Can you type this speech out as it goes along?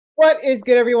What is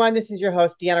good, everyone? This is your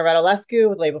host, Deanna Radulescu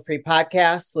with Label Free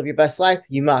Podcast. Live your best life.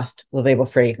 You must live label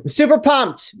free. I'm super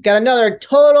pumped. Got another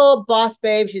total boss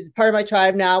babe. She's part of my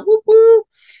tribe now. Woo woo.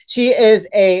 She is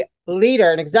a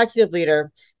leader, an executive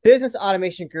leader, business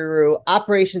automation guru,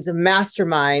 operations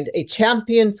mastermind, a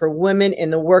champion for women in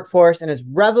the workforce, and has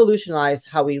revolutionized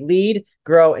how we lead,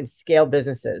 grow, and scale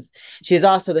businesses. She is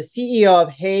also the CEO of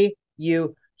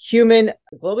hUman,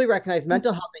 globally recognized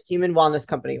mental health and human wellness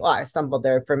company. Well, I stumbled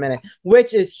there for a minute,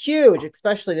 which is huge,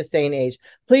 especially this day and age.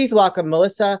 Please welcome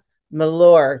Melissa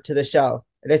Mellor to the show.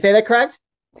 Did I say that correct?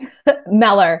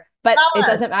 Meller, but it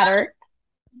doesn't matter.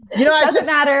 You know, it doesn't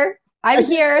matter. I'm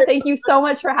here. Thank you so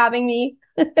much for having me.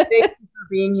 Thank you for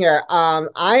being here.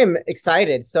 I am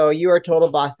excited. So you are a total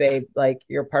boss babe. Like,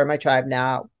 you're part of my tribe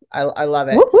now. I love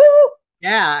it. Woo-hoo!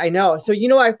 Yeah, I know. So, you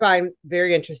know, what I find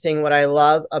very interesting, what I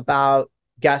love about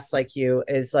guests like you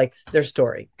is like their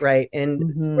story, right?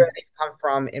 And where they come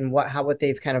from and what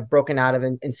they've kind of broken out of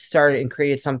and started and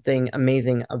created something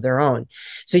amazing of their own.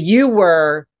 So you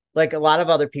were like a lot of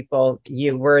other people,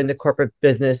 you were in the corporate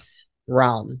business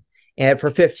realm and for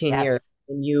 15 years,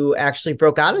 and you actually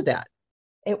broke out of that.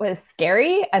 It was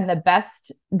scary and the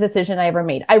best decision I ever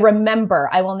made. I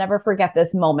will never forget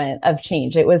this moment of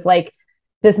change. It was like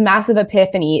this massive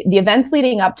epiphany. The events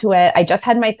leading up to it, I just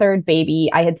had my third baby.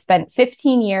 I had spent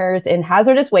 15 years in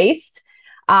hazardous waste,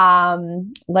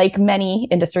 like many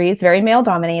industries, very male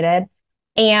dominated.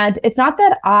 And it's not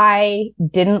that I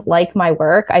didn't like my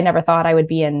work. I never thought I would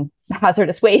be in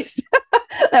hazardous waste.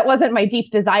 That wasn't my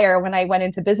deep desire when I went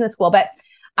into business school. But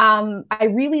I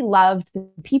really loved the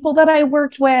people that I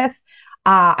worked with.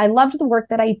 I loved the work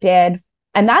that I did.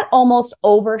 And that almost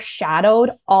overshadowed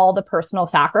all the personal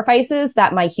sacrifices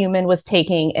that my human was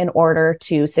taking in order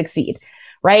to succeed,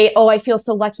 right? Oh, I feel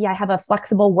so lucky. I have a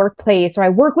flexible workplace, or I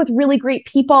work with really great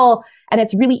people. And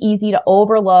it's really easy to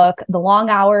overlook the long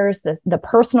hours, the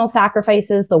personal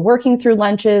sacrifices, the working through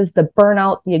lunches, the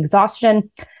burnout, the exhaustion.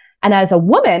 And as a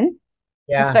woman,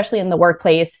 especially in the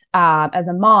workplace, as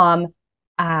a mom,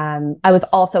 I was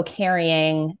also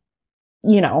carrying,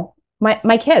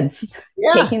 my kids,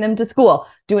 taking them to school,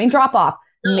 doing drop off,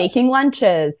 making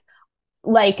lunches,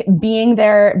 like being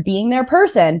their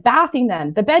person, bathing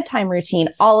them, the bedtime routine,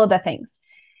 all of the things.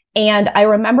 And I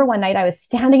remember one night I was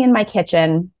standing in my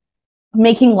kitchen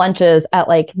making lunches at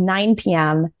like 9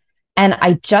 p.m. And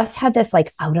I just had this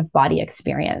like out of body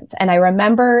experience. And I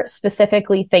remember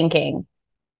specifically thinking,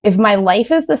 if my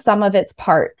life is the sum of its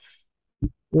parts,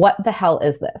 what the hell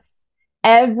is this?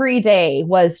 Every day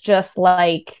was just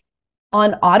like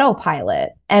on autopilot.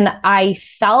 And I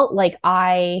felt like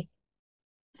I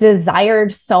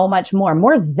desired so much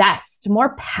more zest,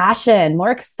 more passion, more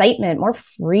excitement, more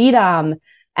freedom.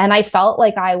 And I felt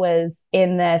like I was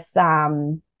in this, I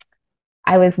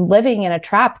was living in a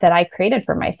trap that I created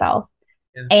for myself.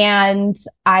 Yeah. And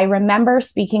I remember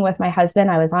speaking with my husband.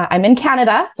 I'm in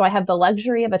Canada, so I have the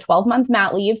luxury of a 12-month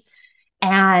mat leave.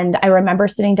 And I remember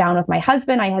sitting down with my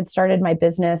husband. I had started my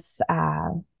business,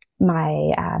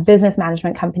 business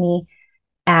management company.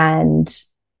 And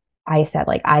I said,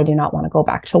 like, I do not want to go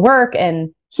back to work.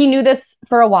 And he knew this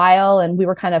for a while, and we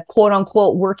were kind of quote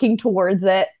unquote working towards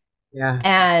it. Yeah.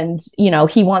 And,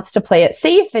 he wants to play it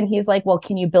safe. And he's like, well,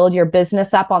 can you build your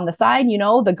business up on the side?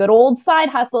 The good old side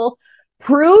hustle.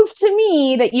 Prove to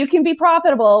me that you can be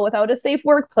profitable without a safe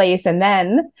workplace. And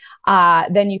then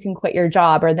you can quit your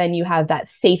job, or then you have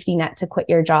that safety net to quit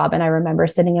your job. And I remember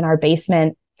sitting in our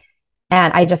basement,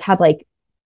 and I just had like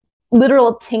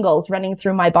literal tingles running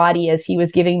through my body as he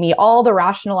was giving me all the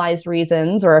rationalized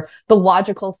reasons or the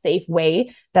logical, safe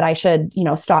way that I should,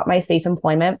 stop my safe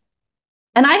employment.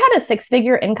 And I had a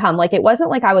 6-figure income. Like, it wasn't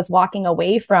like I was walking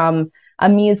away from a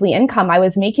measly income. I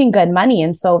was making good money.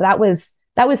 And so that was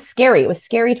scary. It was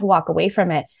scary to walk away from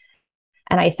it.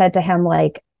 And I said to him,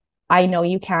 like, I know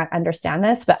you can't understand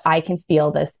this, but I can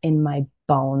feel this in my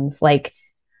bones. Like,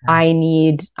 I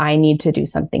need to do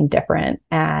something different.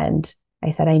 And I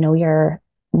said, I know you're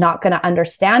not going to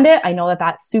understand it. I know that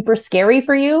that's super scary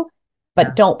for you,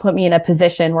 but don't put me in a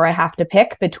position where I have to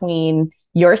pick between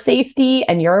your safety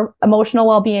and your emotional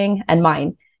well-being and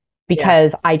mine,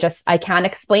 because I can't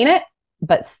explain it,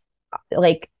 but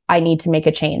like, I need to make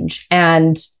a change.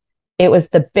 And it was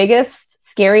the biggest,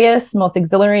 scariest, most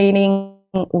exhilarating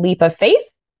leap of faith,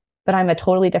 but I'm a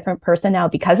totally different person now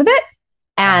because of it.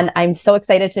 And I'm so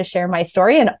excited to share my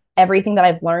story and everything that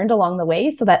I've learned along the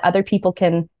way so that other people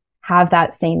can have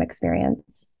that same experience.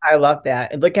 I love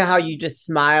that. And look at how you just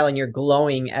smile and you're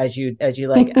glowing as you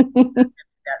like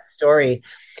that story.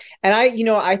 And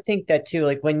I think that too,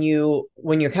 like when you're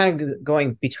kind of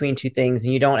going between two things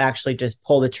and you don't actually just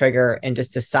pull the trigger and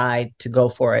just decide to go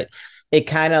for it, it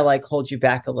kind of like holds you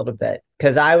back a little bit.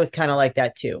 Cause I was kind of like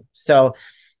that too. So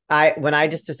when I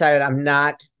just decided I'm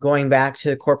not going back to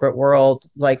the corporate world,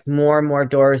 like more and more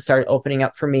doors started opening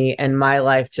up for me and my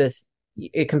life just,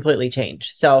 it completely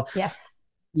changed. So Yes.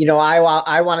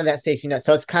 I wanted that safety net.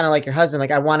 So it's kind of like your husband.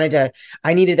 Like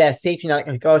I needed that safety net.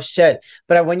 Like, oh shit.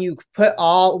 But when you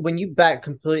bet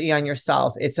completely on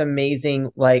yourself, it's amazing.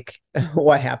 Like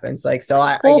what happens. Like, so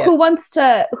I get Who wants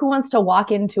to walk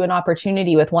into an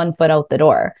opportunity with one foot out the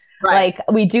door? right.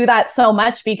 Like we do that so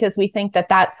much because we think that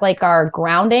that's like our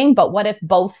grounding. But what if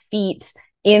both feet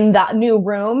in that new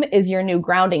room is your new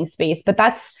grounding space? But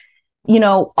that's,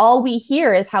 all we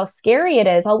hear is how scary it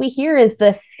is. All we hear is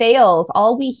the fails.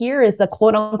 All we hear is the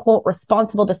quote unquote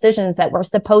responsible decisions that we're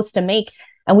supposed to make.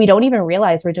 And we don't even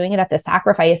realize we're doing it at the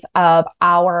sacrifice of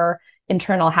our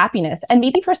internal happiness. And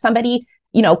maybe for somebody,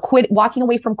 quit walking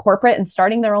away from corporate and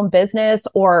starting their own business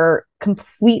or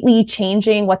completely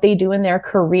changing what they do in their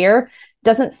career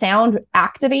doesn't sound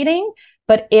activating,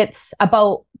 but it's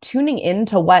about tuning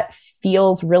into what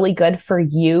feels really good for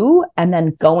you and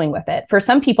then going with it. For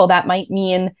some people, that might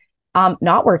mean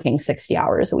not working 60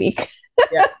 hours a week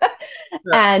Yeah.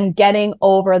 and getting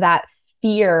over that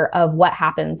fear of what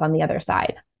happens on the other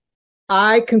side.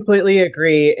 I completely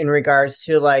agree in regards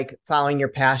to like following your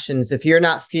passions. If you're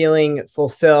not feeling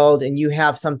fulfilled and you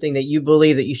have something that you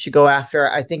believe that you should go after,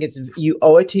 I think you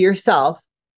owe it to yourself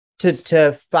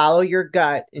to follow your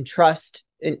gut and trust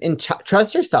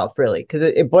trust yourself really, because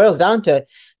it boils down to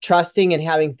trusting and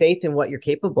having faith in what you're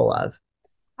capable of.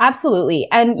 Absolutely.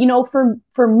 And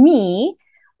for me,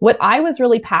 what I was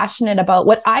really passionate about,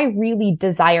 what I really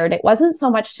desired, it wasn't so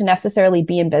much to necessarily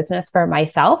be in business for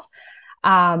myself.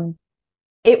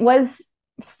 It was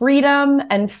freedom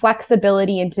and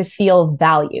flexibility and to feel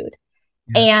valued.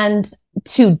 Yeah. And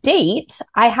to date,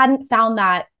 I hadn't found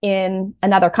that in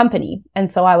another company.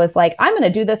 And so I was like, I'm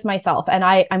going to do this myself and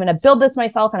I'm going to build this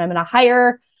myself and I'm going to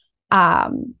hire,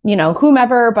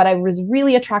 whomever, but I was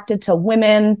really attracted to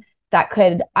women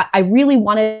I really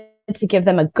wanted to give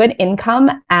them a good income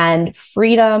and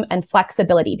freedom and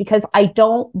flexibility because I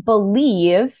don't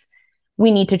believe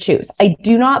we need to choose. I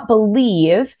do not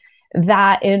believe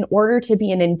that in order to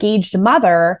be an engaged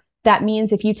mother, that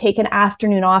means if you take an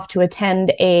afternoon off to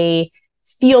attend a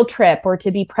field trip or to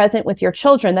be present with your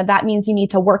children, that means you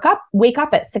need to wake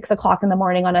up at 6 o'clock in the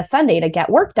morning on a Sunday to get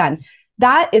work done.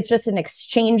 That is just an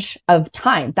exchange of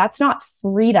time. That's not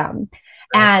freedom.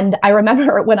 Right. And I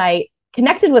remember when I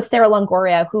connected with Sarah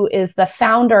Longoria, who is the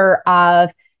founder of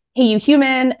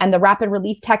hUman and the rapid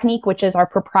relief technique, which is our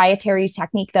proprietary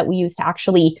technique that we use to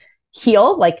actually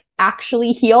heal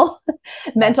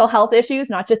mental health issues,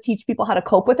 not just teach people how to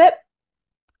cope with it.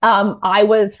 I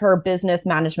was her business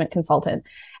management consultant.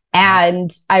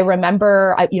 And I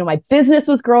remember, my business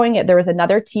was growing. There was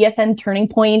another TSN turning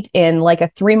point in like a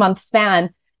 3-month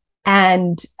span.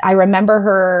 And I remember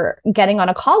her getting on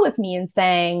a call with me and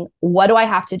saying, what do I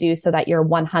have to do so that you're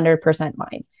 100%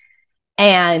 mine?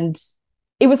 And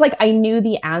it was like, I knew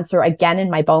the answer again in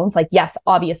my bones. Like, yes,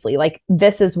 obviously, like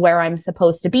this is where I'm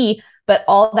supposed to be. But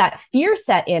all that fear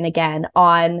set in again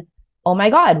on, oh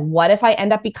my God, what if I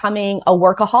end up becoming a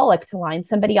workaholic to line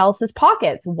somebody else's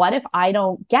pockets? What if I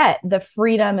don't get the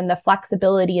freedom and the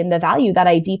flexibility and the value that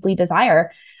I deeply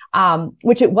desire?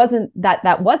 Which it wasn't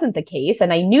that wasn't the case.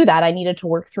 And I knew that I needed to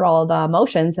work through all of the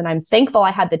emotions. And I'm thankful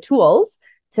I had the tools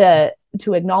to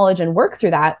acknowledge and work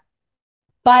through that.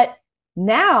 But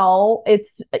now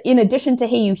it's, in addition to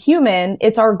hUman,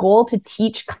 it's our goal to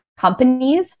teach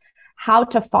companies how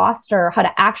to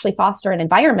actually foster an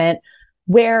environment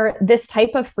where this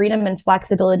type of freedom and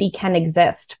flexibility can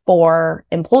exist for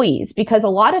employees. Because a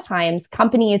lot of times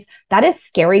companies, that is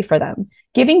scary for them.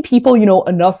 Giving people,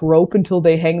 enough rope until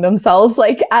they hang themselves,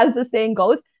 like as the saying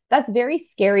goes, that's very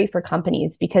scary for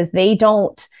companies because they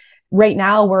don't. Right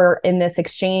now we're in this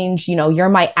exchange, you're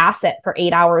my asset for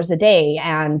 8 hours a day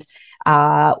and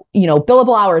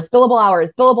billable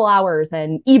hours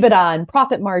and EBITDA and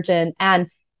profit margin. And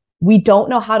we don't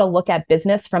know how to look at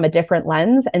business from a different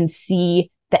lens and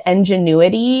see the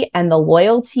ingenuity and the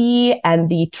loyalty and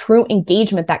the true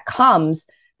engagement that comes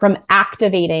from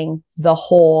activating the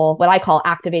whole, what I call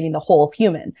activating the whole of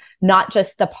human, not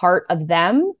just the part of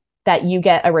them that you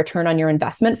get a return on your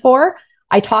investment for.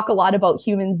 I talk a lot about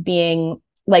humans being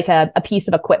like a piece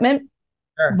of equipment.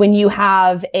 Sure. When you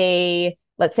have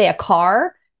let's say a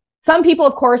car, some people,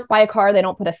 of course, buy a car, they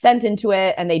don't put a cent into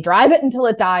it and they drive it until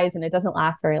it dies and it doesn't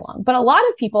last very long. But a lot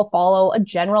of people follow a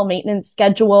general maintenance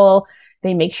schedule.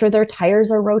 They make sure their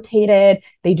tires are rotated.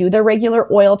 They do their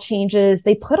regular oil changes.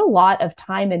 They put a lot of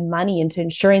time and money into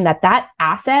ensuring that that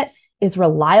asset is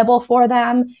reliable for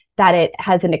them, that it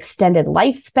has an extended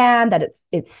lifespan, that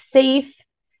it's safe.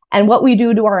 And what we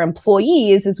do to our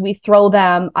employees is we throw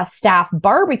them a staff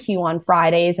barbecue on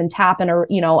Fridays and tap in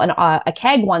a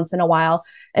keg once in a while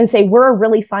and say, we're a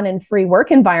really fun and free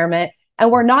work environment. And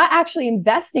we're not actually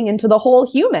investing into the whole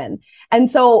human.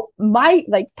 And so my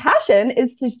passion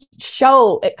is to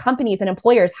show companies and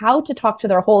employers how to talk to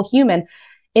their whole human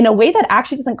in a way that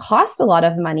actually doesn't cost a lot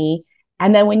of money.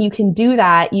 And then when you can do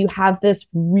that, you have this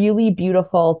really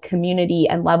beautiful community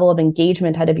and level of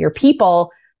engagement out of your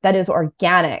people that is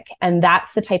organic. And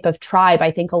that's the type of tribe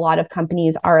I think a lot of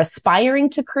companies are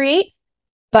aspiring to create,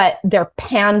 but they're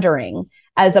pandering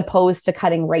as opposed to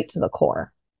cutting right to the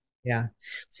core. Yeah.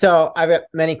 So I've got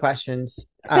many questions.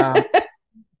 So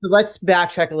let's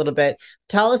backtrack a little bit.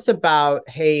 Tell us about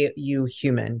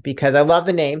hUman, because I love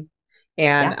the name.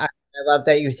 And I love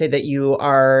that you say that you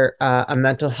are a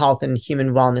mental health and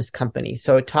human wellness company.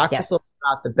 So talk to us a little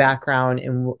bit about the background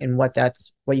and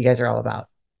what you guys are all about.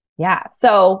 Yeah.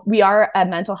 So we are a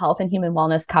mental health and human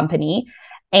wellness company,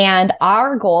 and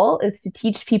our goal is to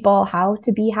teach people how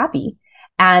to be happy.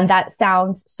 And that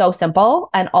sounds so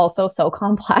simple and also so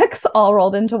complex, all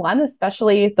rolled into one,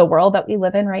 especially the world that we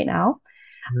live in right now.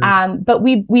 Mm-hmm. But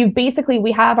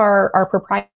we have our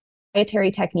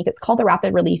proprietary technique. It's called the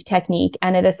rapid relief technique.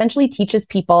 And it essentially teaches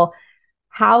people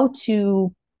how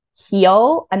to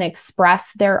heal and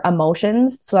express their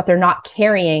emotions so that they're not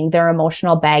carrying their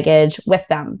emotional baggage with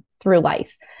them through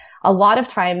life. A lot of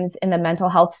times in the mental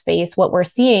health space, what we're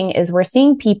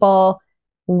seeing people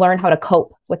learn how to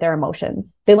cope with their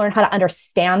emotions. They learn how to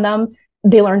understand them.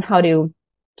 They learn how to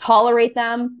tolerate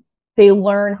them. They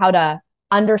learn how to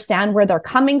understand where they're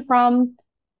coming from.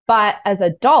 But as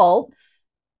adults,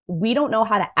 we don't know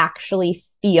how to actually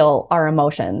feel our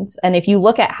emotions. And if you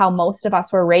look at how most of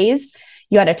us were raised,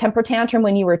 you had a temper tantrum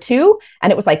when you were 2,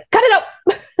 and it was like, cut it out,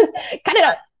 cut it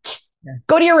out,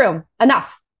 go to your room,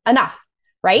 enough,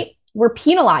 right? We're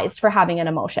penalized for having an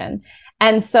emotion.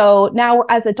 And so now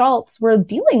as adults, we're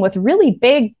dealing with really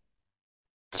big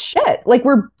shit.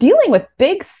 We're dealing with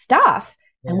big stuff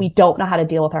and we don't know how to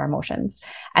deal with our emotions.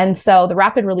 And so the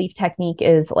rapid relief technique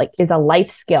is a life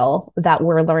skill that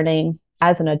we're learning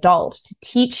as an adult to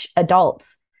teach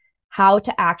adults how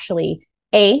to actually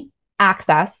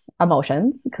access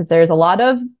emotions, because there's a lot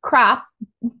of crap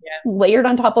layered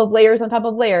on top of layers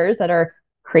that are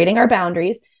creating our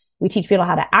boundaries. We teach people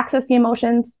how to access the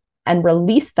emotions and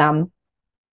release them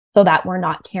so that we're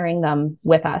not carrying them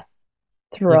with us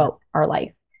throughout our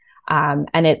life. And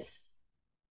it's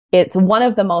one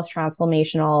of the most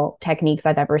transformational techniques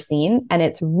I've ever seen. And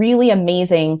it's really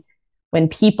amazing when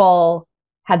people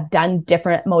have done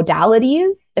different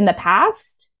modalities in the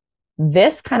past.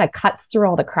 This kind of cuts through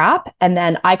all the crap. And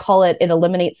then I call it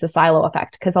eliminates the silo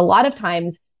effect. Because a lot of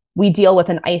times we deal with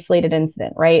an isolated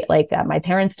incident, right? My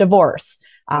parents' divorce,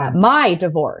 my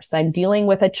divorce. I'm dealing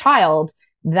with a child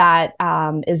that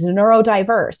is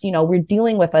neurodiverse. We're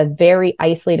dealing with a very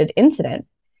isolated incident.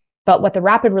 But what the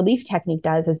rapid relief technique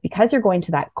does is, because you're going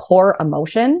to that core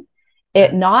emotion,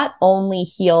 it not only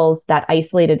heals that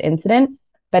isolated incident,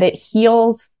 but it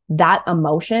heals that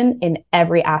emotion in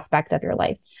every aspect of your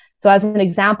life. So as an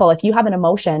example, if you have an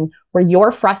emotion where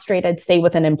you're frustrated, say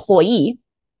with an employee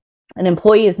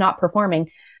is not performing,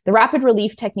 the rapid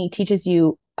relief technique teaches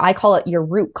you, I call it your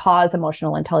root cause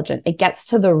emotional intelligence. It gets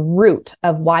to the root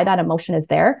of why that emotion is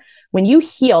there. When you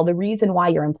heal the reason why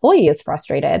your employee is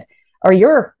frustrated, or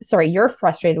you're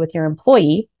frustrated with your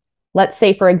employee, let's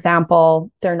say, for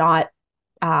example, they're not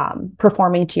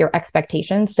performing to your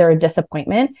expectations, they're a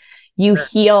disappointment. You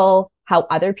heal how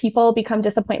other people become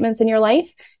disappointments in your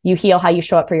life. You heal how you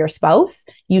show up for your spouse.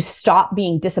 You stop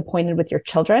being disappointed with your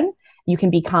children. You can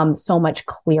become so much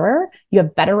clearer. You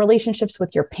have better relationships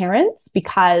with your parents,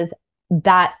 because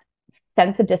that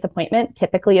sense of disappointment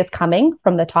typically is coming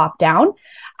from the top down.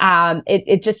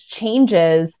 It just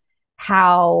changes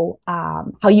how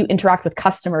you interact with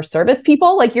customer service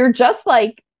people. You're just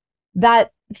that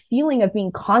feeling of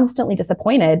being constantly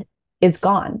disappointed is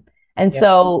gone. And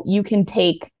so you can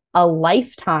take a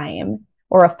lifetime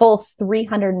or a full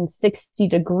 360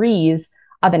 degrees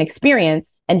of an experience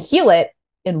and heal it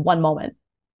in one moment.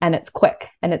 And it's quick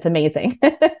and it's amazing.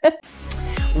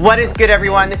 What is good,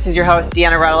 everyone? This is your host,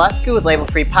 Deanna Radulescu with Label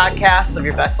Free Podcast. Live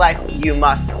your best life. You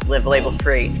must live label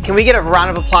free. Can we get a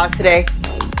round of applause today?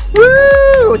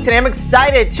 Woo! Today I'm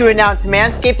excited to announce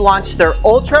Manscaped launched their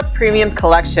Ultra Premium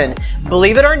Collection.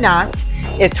 Believe it or not,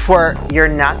 it's for your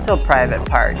not so private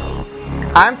parts.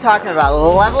 I'm talking about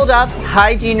leveled up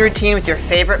hygiene routine with your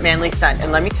favorite manly scent.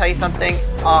 And let me tell you something.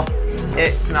 Oh,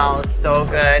 it smells so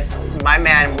good. My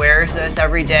man wears this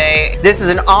every day. This is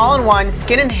an all-in-one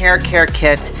skin and hair care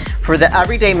kit for the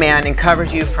everyday man and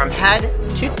covers you from head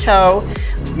to toe.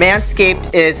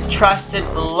 Manscaped is trusted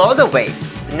below the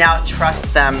waist. Now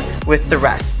trust them with the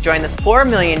rest. Join the 4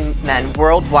 million men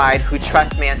worldwide who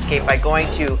trust Manscaped by going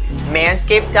to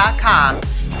manscaped.com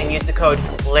and use the code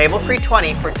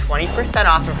LABELFREE20 for 20%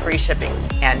 off and free shipping.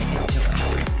 And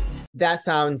enjoy. That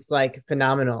sounds like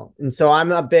phenomenal. And so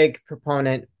I'm a big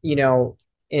proponent, in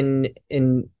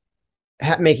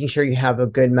making sure you have a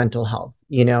good mental health.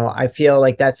 I feel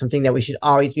like that's something that we should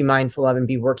always be mindful of and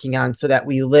be working on so that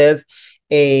we live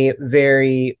a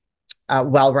very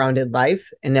well-rounded life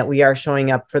and that we are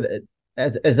showing up for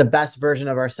as the best version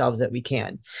of ourselves that we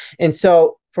can. And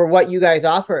so for what you guys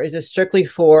offer, is it strictly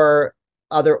for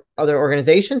other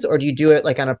organizations, or do you do it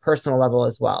like on a personal level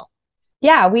as well?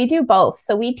 Yeah, we do both.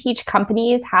 So we teach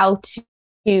companies how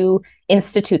to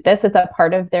institute this as a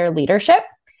part of their leadership.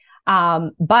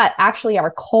 But actually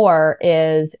our core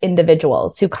is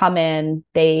individuals who come in,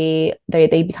 they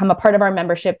become a part of our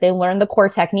membership. They learn the core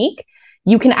technique.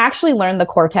 You can actually learn the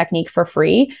core technique for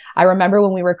free. I remember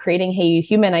when we were creating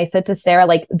hUman, I said to Sarah,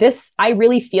 like this, I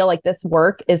really feel like this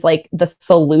work is like the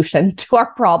solution to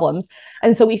our problems.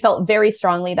 And so we felt very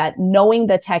strongly that knowing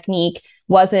the technique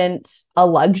wasn't a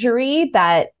luxury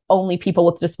that only people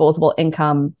with disposable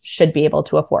income should be able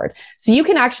to afford. So you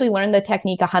can actually learn the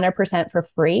technique 100% for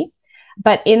free.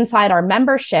 But inside our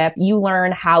membership, you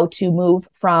learn how to move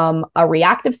from a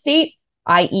reactive state,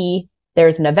 i.e.,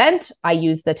 there's an event, I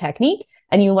use the technique,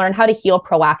 and you learn how to heal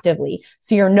proactively.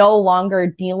 So you're no longer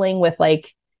dealing with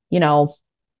like,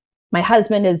 my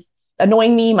husband is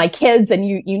annoying me, my kids, and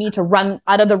you need to run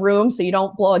out of the room so you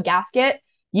don't blow a gasket.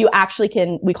 You actually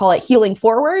can, we call it healing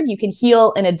forward. You can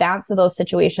heal in advance of those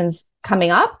situations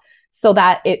coming up so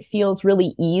that it feels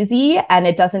really easy and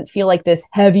it doesn't feel like this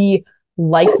heavy,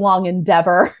 lifelong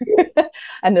endeavor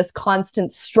and this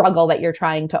constant struggle that you're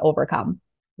trying to overcome.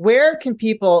 Where can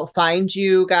people find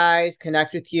you guys,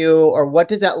 connect with you, or what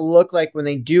does that look like when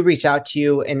they do reach out to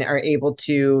you and are able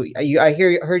to, I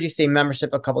heard you say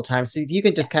membership a couple of times. So if you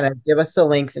can just kind of give us the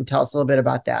links and tell us a little bit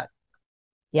about that.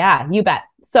 Yeah, you bet.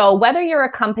 So whether you're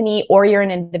a company or you're an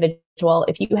individual,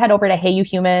 if you head over to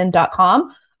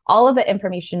heyouhuman.com, all of the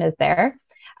information is there.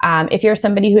 If you're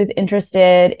somebody who's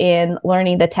interested in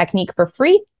learning the technique for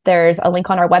free, there's a link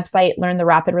on our website, learn the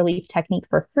rapid relief technique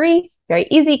for free. Very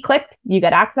easy, click, you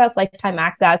get access, lifetime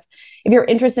access. If you're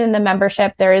interested in the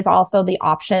membership, there is also the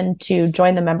option to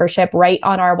join the membership right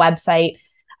on our website.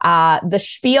 The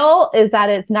spiel is that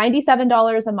it's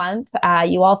 $97 a month.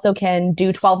 You also can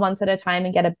do 12 months at a time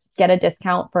and get a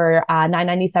discount for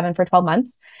 $9.97 for 12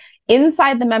 months.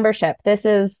 Inside the membership, this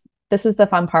is the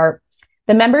fun part.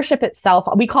 The membership itself,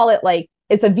 we call it like,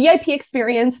 it's a VIP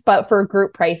experience, but for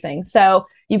group pricing. So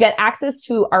you get access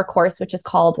to our course, which is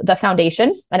called The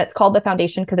Foundation. And it's called The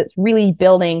Foundation because it's really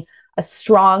building a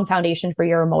strong foundation for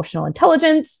your emotional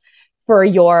intelligence, for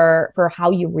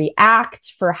how you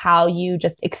react, for how you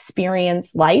just experience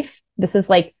life. This is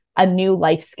like a new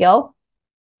life skill.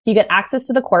 You get access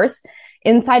to the course.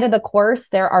 Inside of the course,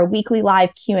 there are weekly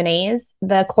live Q&As.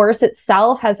 The course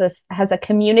itself has a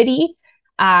community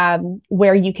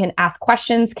where you can ask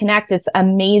questions, connect. It's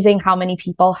amazing how many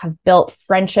people have built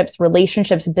friendships,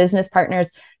 relationships, business partners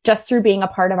just through being a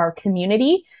part of our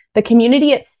community. The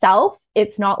community itself,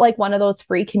 it's not like one of those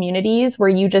free communities where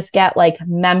you just get like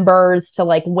members to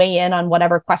like weigh in on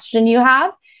whatever question you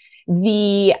have.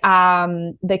 The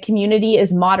community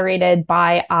is moderated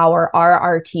by our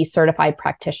RRT certified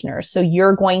practitioners. So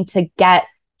you're going to get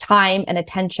time and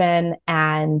attention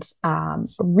and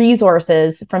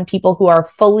resources from people who are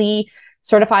fully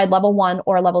certified level 1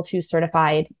 or level 2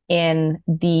 certified in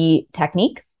the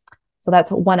technique. So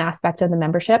that's one aspect of the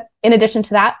membership. In addition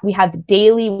to that, we have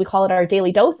we call it our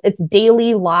daily dose. It's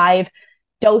daily live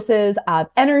doses of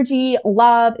energy,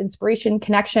 love, inspiration,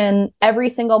 connection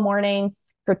every single morning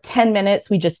for 10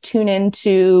 minutes. We just tune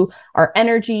into our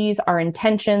energies, our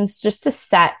intentions, just to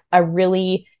set a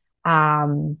really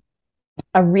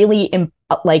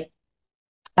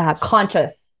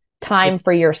conscious time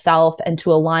for yourself and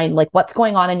to align like what's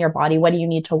going on in your body. What do you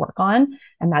need to work on?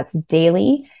 And that's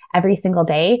daily, every single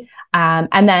day.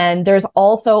 And then there's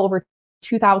also over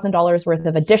 $2,000 worth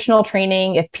of additional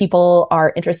training if people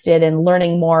are interested in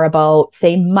learning more about,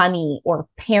 say, money or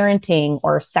parenting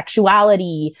or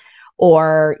sexuality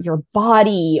or your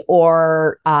body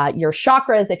or your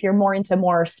chakras, if you're more into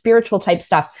more spiritual type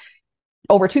stuff.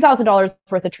 over $2,000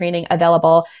 worth of training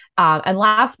available. And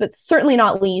last, but certainly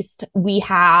not least, we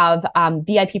have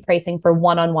VIP pricing for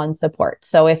one-on-one support.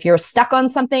 So if you're stuck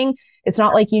on something, it's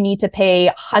not like you need to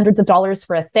pay hundreds of dollars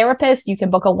for a therapist. You can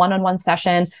book a one-on-one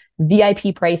session,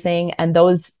 VIP pricing. And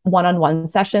those one-on-one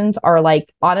sessions are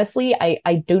like, honestly,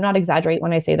 I do not exaggerate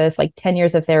when I say this, like 10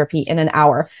 years of therapy in an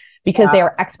hour, because they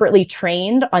are expertly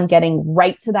trained on getting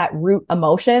right to that root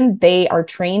emotion. They are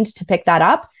trained to pick that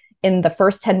up in the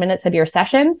first 10 minutes of your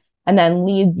session and then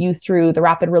lead you through the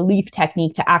rapid relief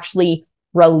technique to actually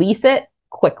release it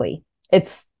quickly.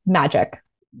 It's magic.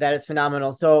 That is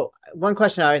phenomenal. So one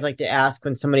question I always like to ask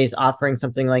when somebody's offering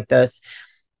something like this,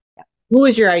 who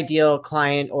is your ideal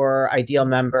client or ideal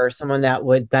member, someone that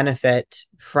would benefit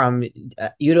from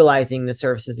utilizing the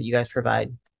services that you guys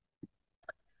provide?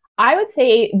 I would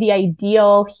say the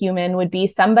ideal human would be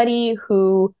somebody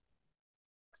who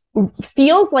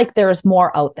feels like there's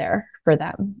more out there for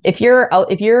them. If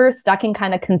you're stuck in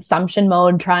kind of consumption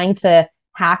mode, trying to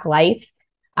hack life,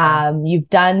 you've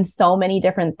done so many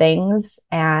different things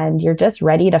and you're just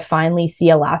ready to finally see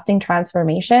a lasting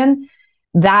transformation,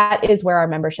 that is where our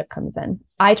membership comes in.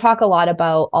 I talk a lot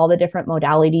about all the different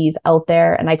modalities out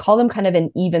there, and I call them kind of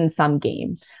an even sum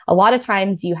game. A lot of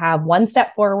times you have one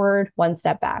step forward, one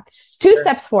step back, two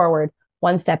steps forward,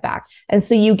 one step back. And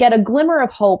so you get a glimmer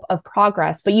of hope of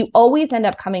progress, but you always end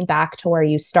up coming back to where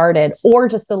you started or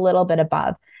just a little bit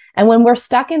above. And when we're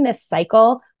stuck in this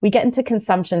cycle, we get into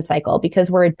consumption cycle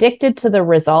because we're addicted to the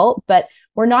result, but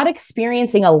we're not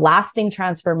experiencing a lasting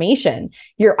transformation.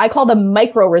 I call them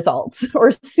micro results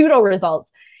or pseudo results.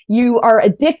 You are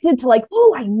addicted to like,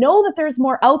 oh, I know that there's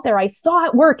more out there. I saw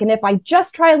it work. And if I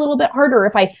just try a little bit harder,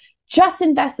 if I just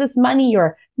invest this money,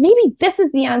 or maybe this is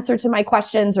the answer to my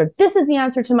questions, or this is the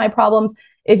answer to my problems.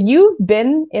 If you've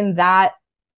been in that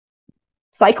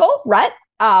cycle, rut,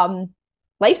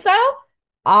 lifestyle,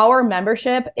 our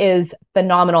membership is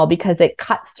phenomenal because it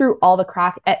cuts through all the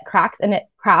cracks and it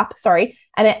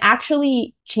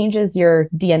actually changes your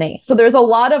DNA. So there's a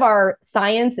lot of our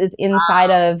science is inside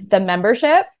of the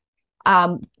membership.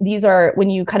 These are,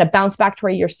 when you kind of bounce back to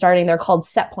where you're starting, they're called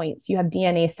set points. You have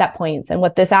DNA set points. And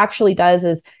what this actually does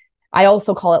is, I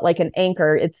also call it like an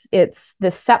anchor. It's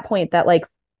this set point that like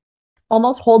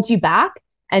almost holds you back.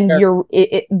 And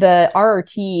the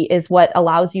RRT is what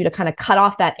allows you to kind of cut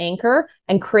off that anchor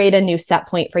and create a new set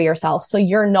point for yourself. So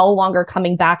you're no longer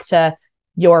coming back to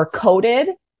your coded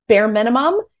bare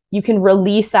minimum. You can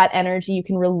release that energy, you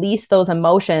can release those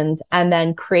emotions, and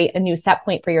then create a new set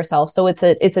point for yourself. So it's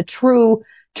a true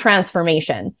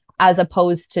transformation as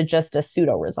opposed to just a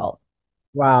pseudo result.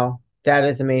 Wow, that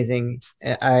is amazing.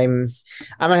 I'm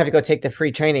gonna have to go take the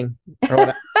free training or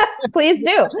whatever. Please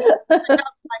do.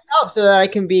 Myself so that I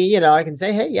can be, I can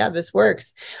say, hey, yeah, this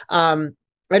works.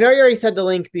 I know you already said the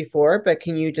link before, but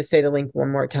can you just say the link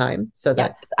one more time?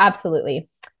 Yes, absolutely.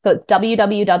 So it's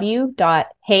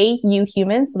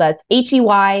www.heyuhuman. So that's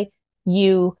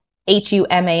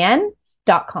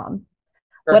HEYUHUMAN.com.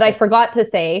 What I forgot to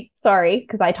say, sorry,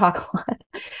 because I talk a lot.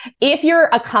 If you're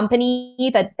a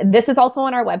company this is also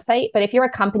on our website, but if you're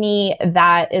a company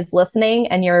that is listening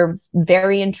and you're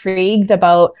very intrigued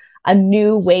about a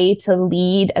new way to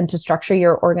lead and to structure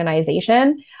your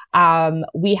organization,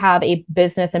 we have a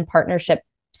business and partnership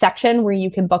section where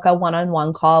you can book a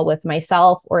one-on-one call with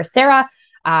myself or Sarah.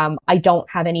 I don't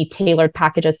have any tailored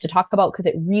packages to talk about because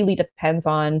it really depends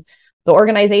on the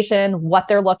organization, what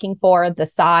they're looking for, the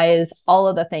size, all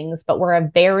of the things. But we're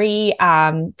a very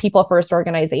people-first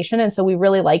organization. And so we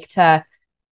really like to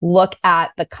look at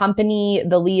the company,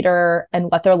 the leader,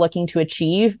 and what they're looking to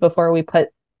achieve before we put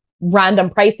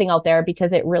random pricing out there,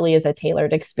 because it really is a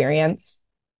tailored experience.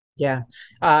 Yeah.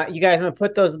 You guys, I'm going to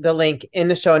put the link in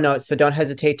the show notes. So don't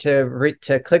hesitate to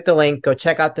click the link, go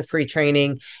check out the free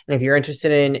training. And if you're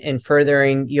interested in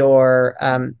furthering your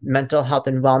mental health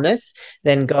and wellness,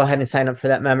 then go ahead and sign up for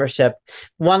that membership.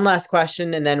 One last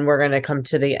question, and then we're going to come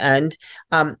to the end.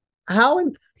 How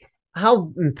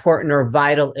important or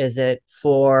vital is it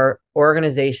for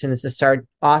organizations to start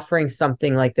offering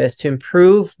something like this to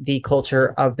improve the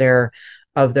culture of their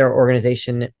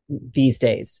organization these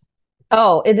days?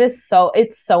 Oh, it's so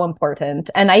important.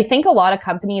 And I think a lot of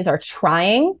companies are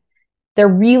trying. They're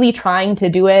really trying to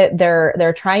do it.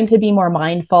 They're trying to be more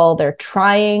mindful. They're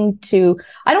trying to,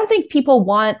 I don't think people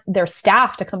want their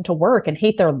staff to come to work and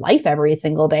hate their life every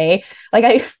single day. Like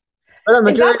if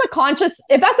that's a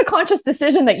conscious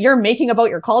decision that you're making about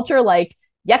your culture, like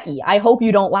yucky, I hope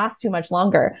you don't last too much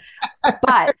longer.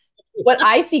 But what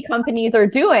I see companies are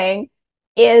doing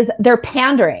is they're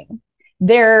pandering.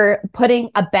 they're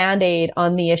putting a Band-Aid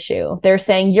on the issue. They're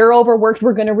saying, you're overworked.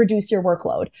 We're going to reduce your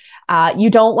workload. You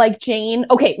don't like Jane.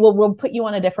 Okay, well, we'll put you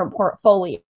on a different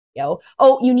portfolio.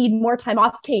 Oh, you need more time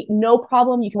off. Kate, no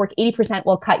problem. You can work 80%.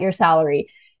 We'll cut your salary.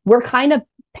 We're kind of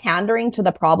pandering to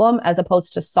the problem as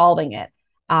opposed to solving it.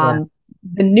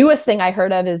 The newest thing I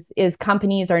heard of is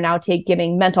companies are now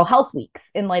giving mental health weeks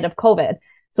in light of COVID.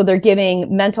 So they're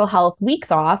giving mental health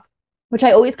weeks off, which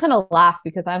I always kind of laugh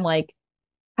because I'm like,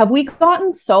 have we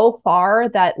gotten so far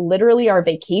that literally our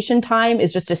vacation time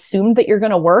is just assumed that you're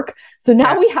going to work? So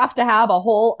now we have to have a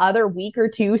whole other week or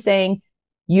two saying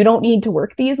you don't need to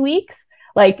work these weeks.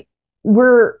 Like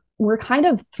we're kind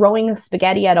of throwing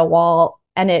spaghetti at a wall,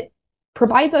 and it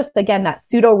provides us, again, that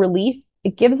pseudo relief.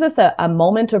 It gives us a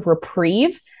moment of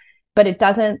reprieve, but it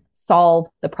doesn't solve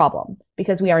the problem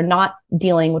because we are not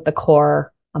dealing with the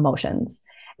core emotions.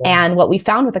 And what we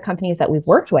found with the companies that we've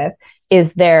worked with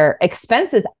is their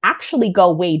expenses actually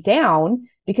go way down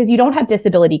because you don't have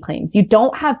disability claims. You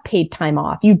don't have paid time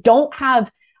off. You don't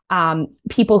have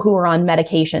people who are on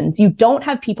medications. You don't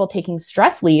have people taking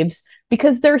stress leaves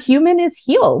because their human is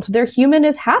healed. Their human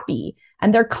is happy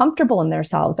and they're comfortable in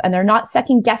themselves and they're not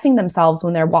second guessing themselves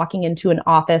when they're walking into an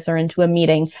office or into a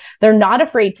meeting. They're not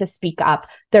afraid to speak up.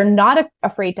 They're not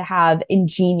afraid to have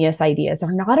ingenious ideas.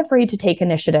 They're not afraid to take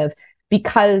initiative,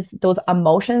 because those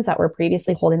emotions that were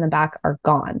previously holding them back are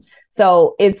gone.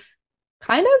 So it's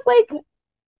kind of like,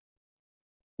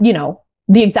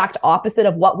 the exact opposite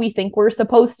of what we think we're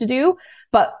supposed to do,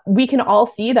 but we can all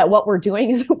see that what we're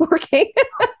doing isn't working.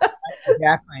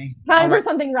 Exactly. Time for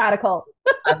something radical.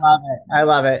 I love it. I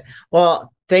love it.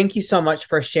 Well, thank you so much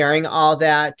for sharing all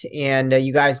that. And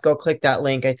you guys go click that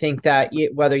link. I think that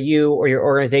whether you or your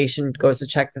organization goes to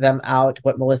check them out,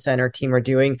 what Melissa and her team are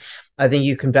doing, I think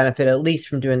you can benefit at least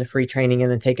from doing the free training and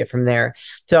then take it from there.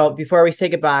 So before we say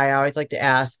goodbye, I always like to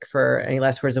ask for any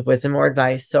last words of wisdom or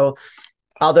advice. So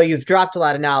although you've dropped a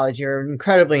lot of knowledge, you're an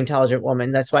incredibly intelligent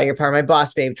woman. That's why you're part of my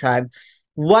Boss Babe tribe.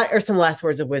 What are some last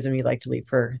words of wisdom you'd like to leave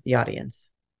for the audience?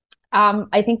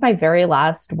 I think my very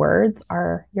last words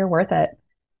are, you're worth it.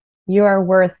 You are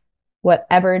worth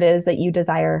whatever it is that you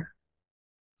desire.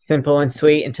 Simple and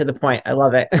sweet and to the point. I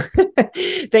love it.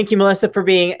 Thank you, Melissa, for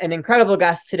being an incredible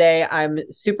guest today. I'm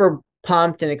super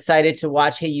pumped and excited to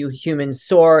watch hUman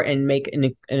soar and make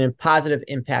a positive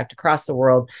impact across the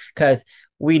world, because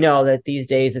we know that these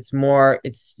days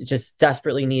it's just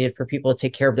desperately needed for people to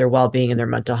take care of their well-being and their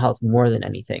mental health more than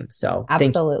anything. So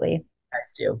absolutely. Thank you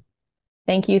guys too.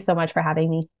 Thank you so much for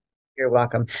having me. You're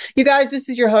welcome. You guys, this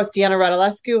is your host, Deanna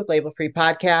Radulescu with Label Free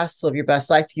Podcasts. Live your best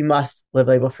life. You must live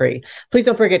label free. Please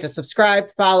don't forget to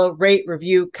subscribe, follow, rate,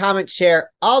 review, comment,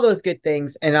 share, all those good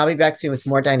things. And I'll be back soon with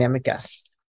more dynamic guests.